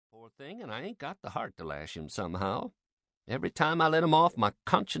thing, and I ain't got the heart to lash him somehow. Every time I let him off, my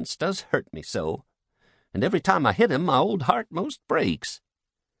conscience does hurt me so. And every time I hit him, my old heart most breaks.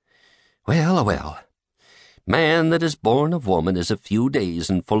 Well, a well. Man that is born of woman is a few days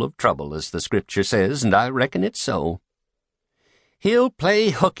and full of trouble, as the Scripture says, and I reckon it's so. He'll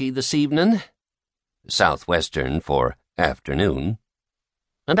play hooky this evening, southwestern for afternoon,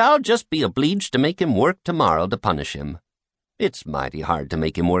 and I'll just be obleeged to make him work tomorrow to punish him. It's mighty hard to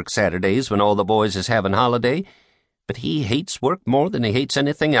make him work Saturdays when all the boys is having holiday, but he hates work more than he hates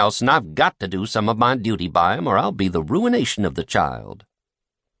anything else, and I've got to do some of my duty by him, or I'll be the ruination of the child.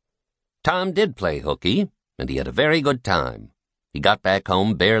 Tom did play hooky, and he had a very good time. He got back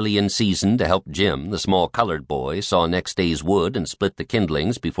home barely in season to help Jim, the small colored boy, saw next day's wood and split the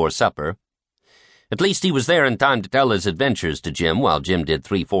kindlings before supper. At least he was there in time to tell his adventures to Jim while Jim did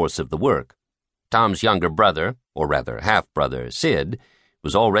 3/4 of the work. Tom's younger brother, or rather half-brother, Sid,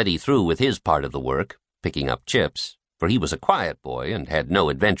 was already through with his part of the work, picking up chips, for he was a quiet boy and had no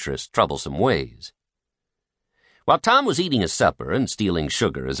adventurous, troublesome ways. While Tom was eating his supper and stealing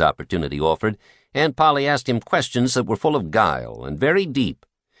sugar as opportunity offered, Aunt Polly asked him questions that were full of guile and very deep,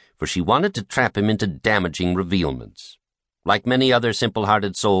 for she wanted to trap him into damaging revealments. Like many other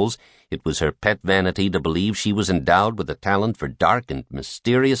simple-hearted souls, it was her pet vanity to believe she was endowed with a talent for dark and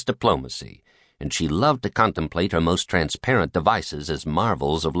mysterious diplomacy, and she loved to contemplate her most transparent devices as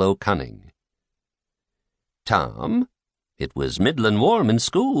marvels of low cunning. "Tom, it was middlin' warm in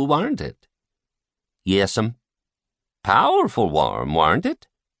school, warn't it?" "Yes'm." "Powerful warm, warn't it?"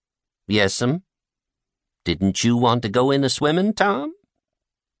 "Yes'm." "Didn't you want to go in a-swimmin', Tom?"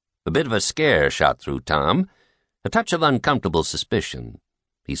 A bit of a scare shot through Tom, a touch of uncomfortable suspicion.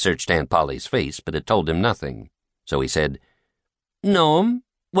 He searched Aunt Polly's face, but it told him nothing, so he said, "No'm.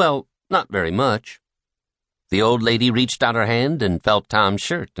 Well, not very much." The old lady reached out her hand and felt Tom's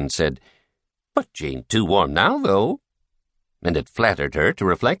shirt and said, "But you ain't too warm now, though." And it flattered her to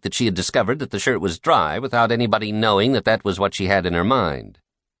reflect that she had discovered that the shirt was dry without anybody knowing that that was what she had in her mind.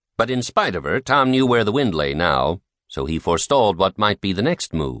 But in spite of her, Tom knew where the wind lay now, so he forestalled what might be the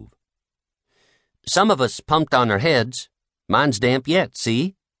next move. "Some of us pumped on our heads. Mine's damp yet,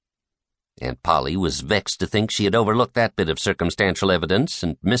 see?" Aunt Polly was vexed to think she had overlooked that bit of circumstantial evidence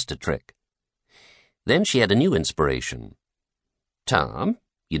and missed a trick. Then she had a new inspiration. "Tom,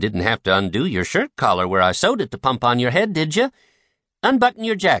 you didn't have to undo your shirt collar where I sewed it to pump on your head, did you? Unbutton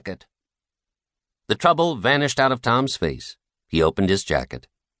your jacket." The trouble vanished out of Tom's face. He opened his jacket.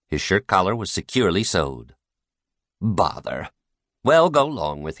 His shirt collar was securely sewed. "Bother. Well, go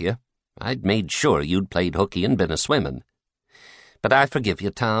 'long with you. I'd made sure you'd played hooky and been a-swimmin'. But I forgive you,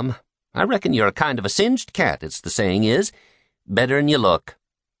 Tom. I reckon you're a kind of a singed cat, it's the saying is. Better'n you look.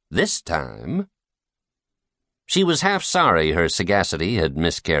 This time." She was half sorry her sagacity had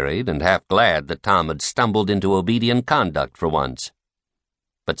miscarried and half glad that Tom had stumbled into obedient conduct for once.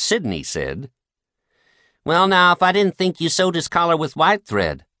 But Sidney said, "Well, now, if I didn't think you sewed his collar with white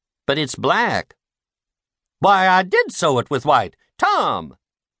thread, but it's black." "Why, I did sew it with white. Tom!"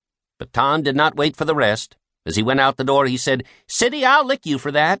 But Tom did not wait for the rest. As he went out the door, he said, "Siddy, I'll lick you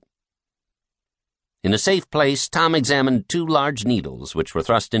for that." In a safe place, Tom examined 2 large needles, which were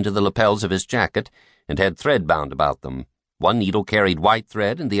thrust into the lapels of his jacket and had thread bound about them. One needle carried white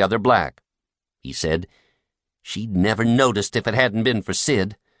thread and the other black. He said, "She'd never noticed if it hadn't been for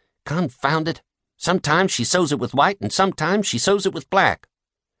Sid. Confound it. Sometimes she sews it with white and sometimes she sews it with black.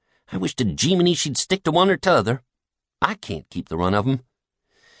 I wish to Jeminy she'd stick to one or t'other. I can't keep the run of 'em.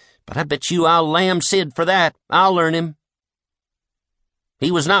 But I bet you I'll lamb Sid for that. I'll learn him." He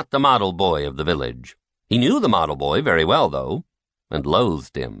was not the model boy of the village. He knew the model boy very well, though, and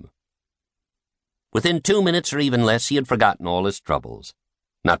loathed him. Within 2 minutes or even less, he had forgotten all his troubles.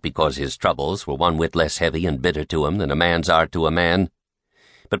 Not because his troubles were one whit less heavy and bitter to him than a man's are to a man,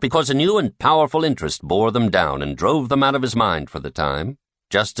 but because a new and powerful interest bore them down and drove them out of his mind for the time,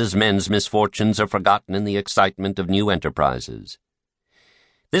 just as men's misfortunes are forgotten in the excitement of new enterprises.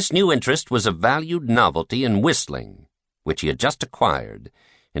 This new interest was a valued novelty in whistling, which he had just acquired,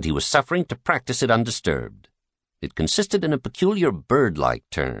 and he was suffering to practice it undisturbed. It consisted in a peculiar bird-like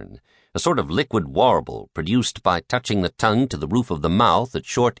turn, a sort of liquid warble produced by touching the tongue to the roof of the mouth at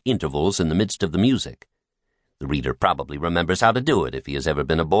short intervals in the midst of the music. The reader probably remembers how to do it if he has ever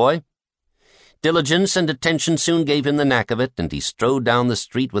been a boy. Diligence and attention soon gave him the knack of it, and he strode down the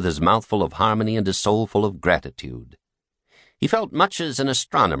street with his mouth full of harmony and his soul full of gratitude. He felt much as an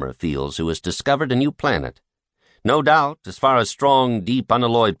astronomer feels who has discovered a new planet. No doubt, as far as strong, deep,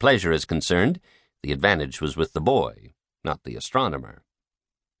 unalloyed pleasure is concerned, the advantage was with the boy, not the astronomer.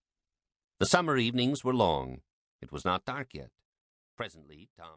 The summer evenings were long. It was not dark yet. Presently, Tom